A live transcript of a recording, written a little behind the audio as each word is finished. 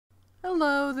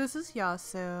Hello, this is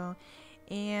Yasu,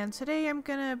 and today I'm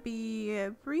gonna be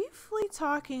briefly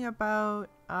talking about,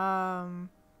 I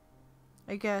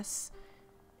guess,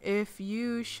 if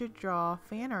you should draw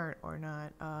fan art or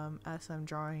not, as I'm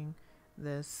drawing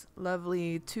this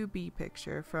lovely 2B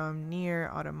picture from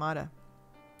Nier Automata.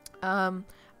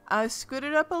 I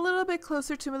scooted up a little bit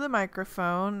closer to the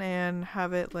microphone and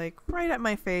have it like right at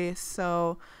my face,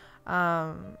 so,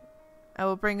 I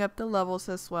will bring up the levels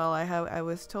as well. I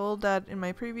was told that in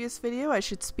my previous video I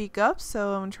should speak up,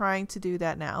 so I'm trying to do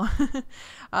that now.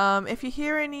 If you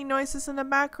hear any noises in the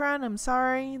background, I'm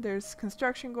sorry. There's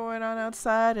construction going on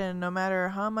outside, and no matter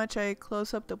how much I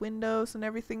close up the windows and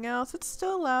everything else, it's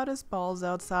still loud as balls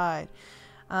outside.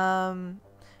 In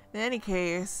any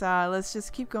case, let's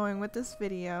just keep going with this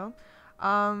video.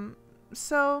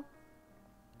 So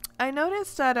I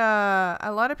noticed that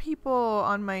a lot of people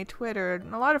on my Twitter,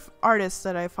 a lot of artists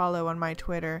that I follow on my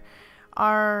Twitter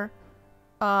are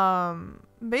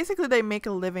basically they make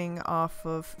a living off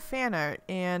of fan art,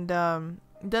 and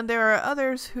then there are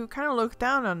others who kind of look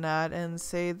down on that and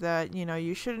say that, you know,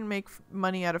 you shouldn't make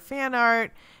money out of fan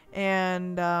art,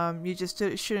 and you just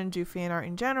shouldn't do fan art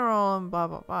in general, and blah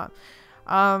blah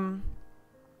blah.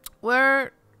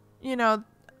 Where, you know,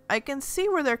 I can see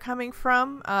where they're coming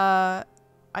from.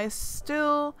 I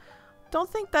still don't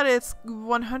think that it's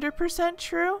 100%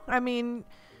 true. I mean,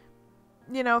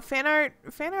 you know, fan art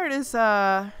is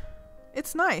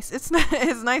it's nice.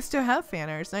 It's nice to have fan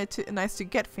art. It's nice to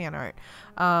get fan art.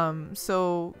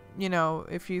 So, you know,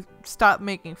 if you stop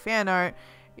making fan art,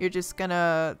 you're just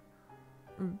gonna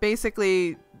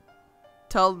basically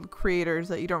tell creators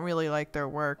that you don't really like their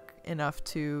work enough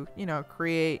to, you know,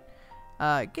 create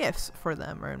gifts for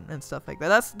them and stuff like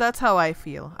that. That's how I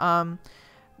feel.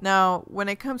 Now, when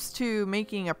it comes to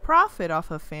making a profit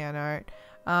off of fan art,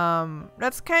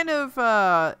 that's kind of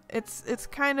it's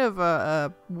kind of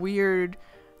a weird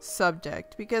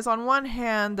subject, because on one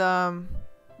hand,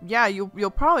 yeah,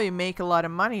 you'll probably make a lot of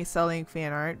money selling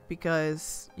fan art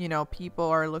because, you know, people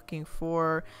are looking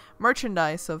for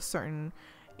merchandise of certain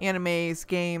animes,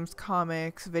 games,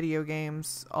 comics, video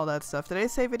games, all that stuff. Did I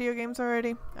say video games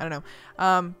already? I don't know.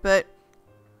 But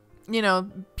you know,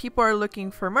 people are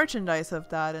looking for merchandise of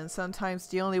that, and sometimes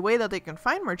the only way that they can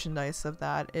find merchandise of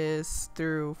that is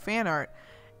through fan art.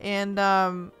 And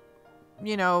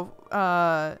you know,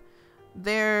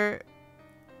 the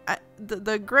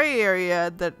gray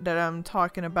area that I'm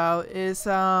talking about is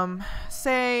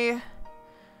say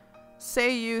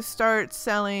you start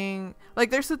selling,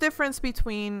 like, there's a difference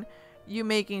between you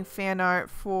making fan art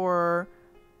for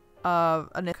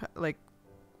like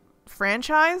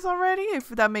franchise already, if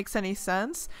that makes any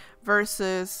sense,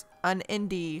 versus an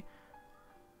indie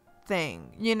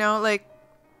thing, you know, like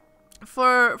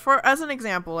for as an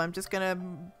example, I'm just gonna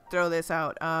throw this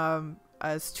out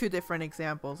as two different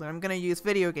examples, and I'm gonna use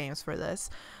video games for this.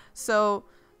 So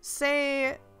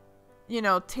say, you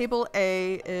know, table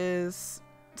A is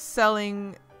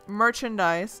selling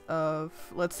merchandise of,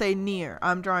 let's say, Nier.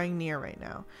 I'm drawing Nier right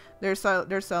now. They're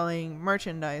selling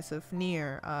merchandise of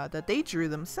Nier that they drew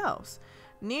themselves.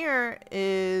 Nier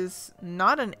is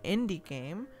not an indie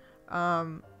game.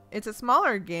 It's a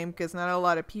smaller game because not a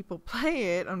lot of people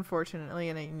play it, unfortunately,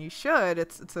 and you should.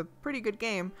 It's a pretty good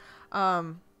game,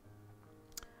 but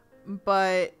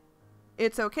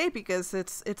it's okay because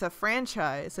it's a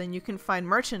franchise and you can find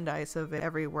merchandise of it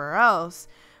everywhere else.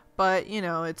 But, you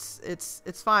know, it's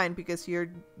fine because you're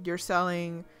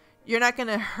selling. You're not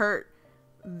gonna hurt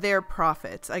their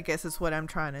profits, I guess is what I'm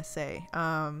trying to say.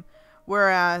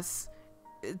 Whereas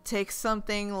it takes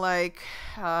something like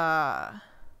I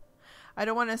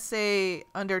don't want to say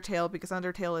Undertale because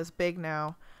Undertale is big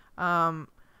now,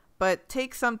 but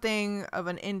take something of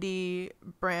an indie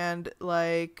brand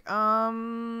like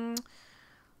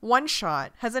One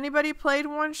Shot. Has anybody played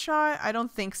One Shot? I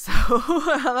don't think so.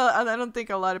 I don't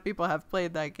think a lot of people have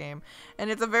played that game.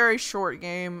 And it's a very short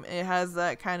game. It has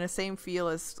that kind of same feel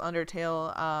as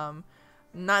Undertale.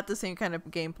 Not the same kind of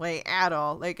gameplay at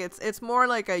all. Like, it's more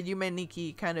like a Yume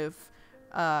Nikki kind of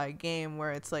game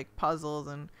where it's like puzzles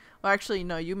and... Well, actually,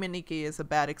 no, Yume Nikki is a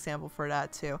bad example for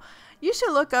that too. You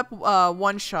should look up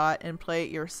One Shot and play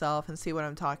it yourself and see what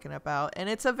I'm talking about. And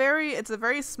it's a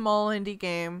very small indie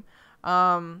game.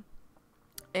 And,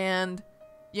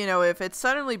 you know, if it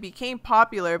suddenly became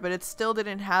popular, but it still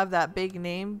didn't have that big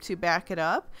name to back it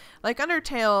up, like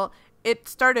Undertale, it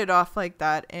started off like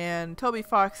that, and Toby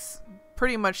Fox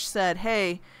pretty much said,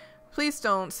 hey, please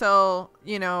don't sell,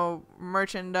 you know,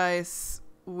 merchandise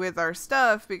with our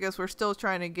stuff because we're still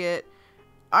trying to get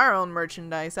our own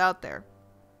merchandise out there.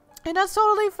 And that's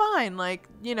totally fine. Like,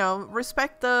 you know,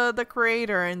 respect the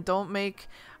creator and don't make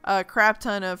a crap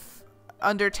ton of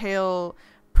Undertale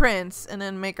prints and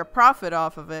then make a profit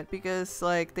off of it, because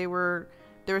like they were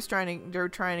trying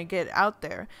to get out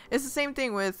there. It's the same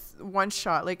thing with One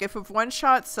Shot. Like if One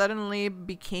Shot suddenly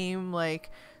became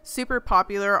like super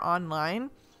popular online,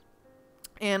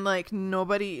 and like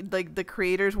nobody, like the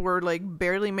creators were like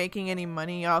barely making any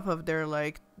money off of their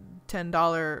like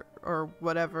 $10 or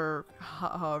whatever,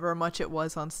 however much it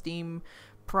was on Steam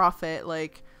profit,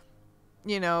 like,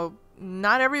 you know,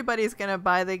 not everybody's gonna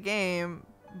buy the game,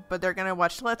 but they're gonna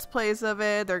watch Let's Plays of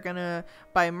it, they're gonna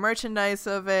buy merchandise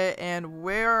of it, and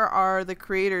where are the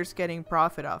creators getting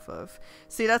profit off of?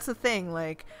 See, that's the thing,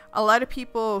 like, a lot of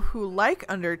people who like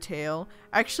Undertale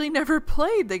actually never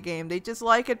played the game. They just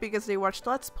like it because they watched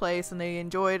Let's Plays and they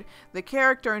enjoyed the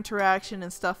character interaction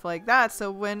and stuff like that.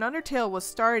 So when Undertale was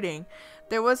starting,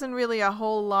 there wasn't really a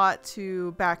whole lot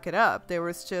to back it up. There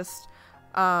was just,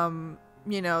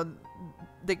 you know,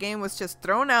 the game was just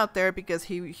thrown out there because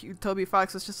Toby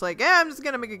Fox was just like, yeah, I'm just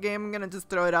gonna make a game, I'm gonna just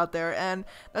throw it out there, and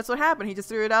that's what happened. He just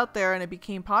threw it out there and it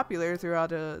became popular throughout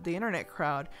the internet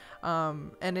crowd.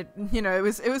 And it, you know, it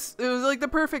was like the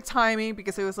perfect timing,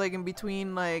 because it was like in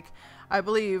between, like, I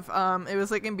believe it was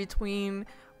like in between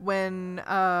when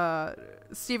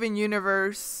Steven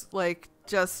Universe like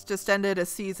just ended a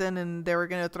season and they were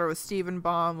gonna throw a Steven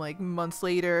bomb like months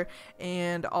later,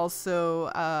 and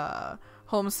also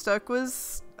Homestuck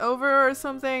was over or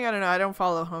something. I don't know. I don't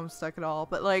follow Homestuck at all.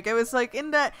 But like it was like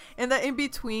in that in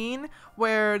between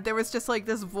where there was just like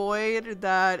this void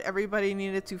that everybody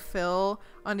needed to fill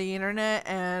on the internet,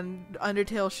 and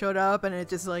Undertale showed up and it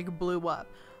just like blew up.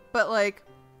 But like,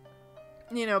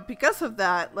 you know, because of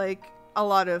that, like a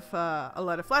lot of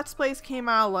Let's Plays came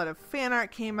out, a lot of fan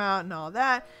art came out and all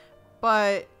that.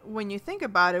 But when you think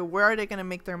about it, where are they going to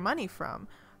make their money from?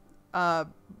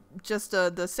 Just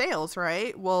the sales,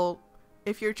 right? Well,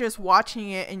 if you're just watching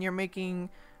it and you're making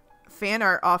fan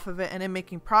art off of it and then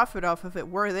making profit off of it,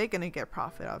 where are they going to get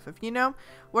profit off of, you know?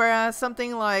 Whereas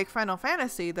something like Final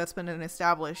Fantasy, that's been an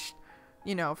established,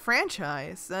 you know,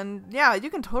 franchise, then yeah, you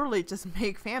can totally just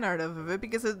make fan art of it,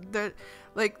 because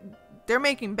they're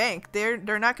making bank. They're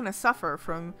not going to suffer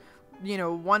from, you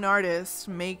know, one artist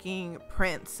making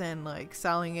prints and like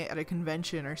selling it at a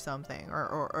convention or something,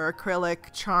 or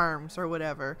acrylic charms or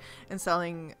whatever, and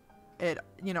selling it,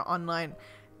 you know, online.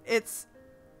 That's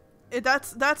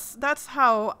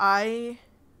how I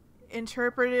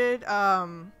interpreted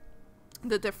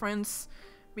the difference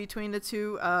between the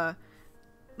two.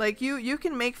 Like you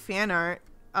can make fan art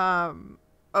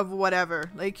of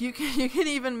whatever. Like you can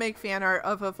even make fan art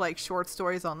of like short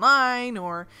stories online,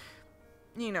 or,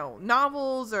 you know,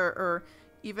 novels, or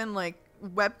even like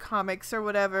web comics or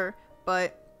whatever.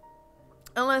 But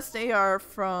unless they are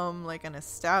from like an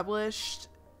established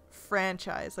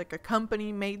franchise, like a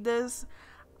company made this,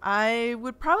 I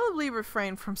would probably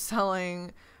refrain from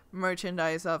selling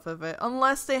merchandise off of it,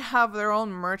 unless they have their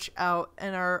own merch out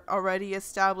and are already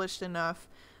established enough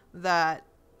that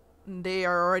they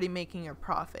are already making a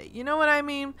profit. You know what I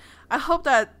mean? I hope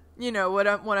that, you know, what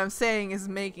I'm saying is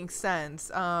making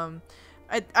sense. I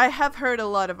have heard a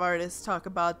lot of artists talk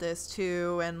about this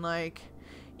too, and like,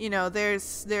 you know,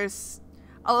 there's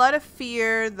a lot of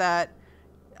fear that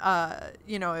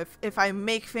you know, if I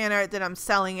make fan art, then I'm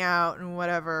selling out and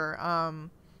whatever.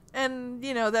 And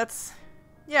you know, that's,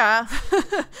 yeah,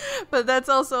 but that's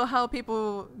also how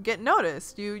people get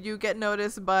noticed. You get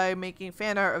noticed by making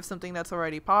fan art of something that's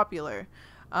already popular.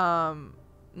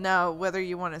 Now, whether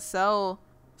you want to sell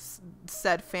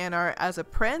said fan art as a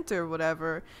print or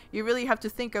whatever, you really have to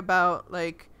think about,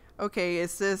 like, okay,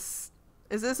 is this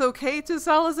okay to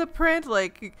sell as a print?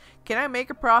 Like, can I make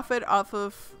a profit off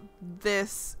of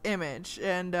this image?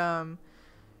 And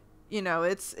you know,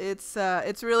 it's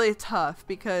really tough,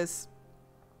 because,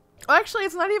 well, actually,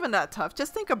 it's not even that tough.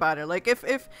 Just think about it. Like,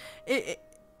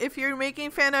 if you're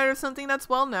making fan art of something that's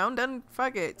well known, then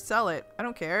fuck it, sell it. I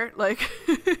don't care. Like,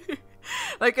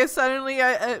 like if suddenly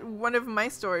one of my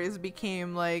stories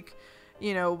became like,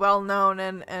 you know, well known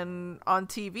and on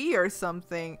TV or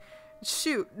something,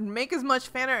 shoot, make as much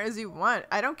fan art as you want.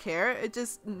 I don't care. It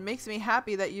just makes me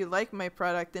happy that you like my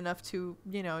product enough to,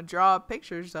 you know, draw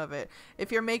pictures of it.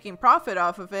 If you're making profit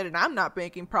off of it and I'm not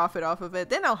making profit off of it,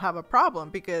 then I'll have a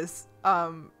problem, because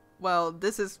well,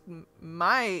 this is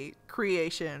my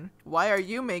creation. Why are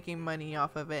you making money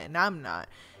off of it and I'm not?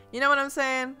 You know what I'm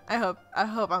saying? I hope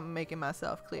I'm making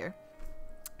myself clear.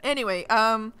 Anyway,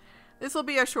 this will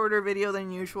be a shorter video than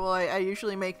usual. I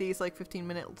usually make these like 15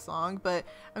 minutes long, but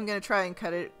I'm gonna try and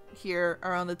cut it here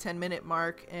around the 10-minute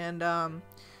mark, and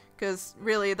because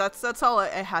really that's all I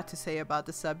had to say about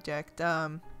the subject.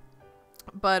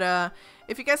 But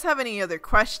if you guys have any other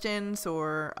questions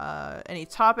or any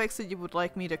topics that you would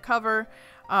like me to cover,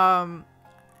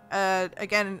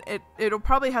 again, it'll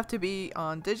probably have to be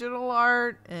on digital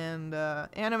art and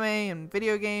anime and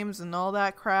video games and all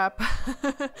that crap,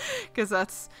 because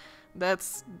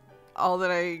that's all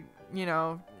that I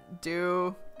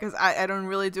do. Because I don't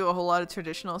really do a whole lot of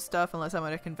traditional stuff unless I'm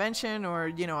at a convention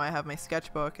or I have my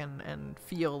sketchbook and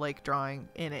feel like drawing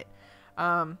in it.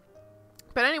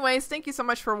 But anyways, thank you so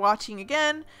much for watching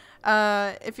again.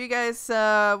 If you guys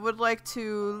would like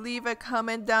to leave a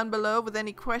comment down below with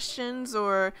any questions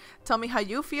or tell me how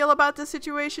you feel about this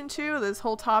situation too, this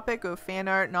whole topic of fan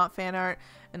art, not fan art,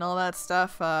 and all that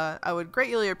stuff, I would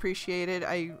greatly appreciate it.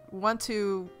 I want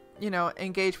to,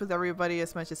 engage with everybody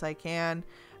as much as I can.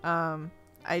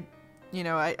 I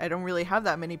don't really have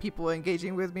that many people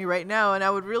engaging with me right now, and I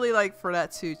would really like for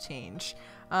that to change.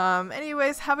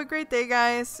 Anyways, have a great day,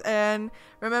 guys, and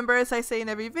remember, as I say in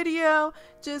every video,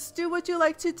 just do what you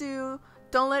like to do.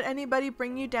 Don't let anybody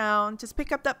bring you down. Just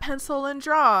pick up that pencil and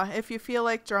draw if you feel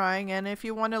like drawing, and if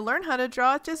you want to learn how to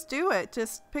draw, just do it.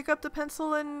 Just pick up the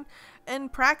pencil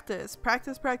and practice.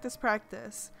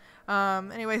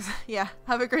 Anyways, yeah,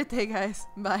 have a great day, guys.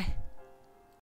 Bye.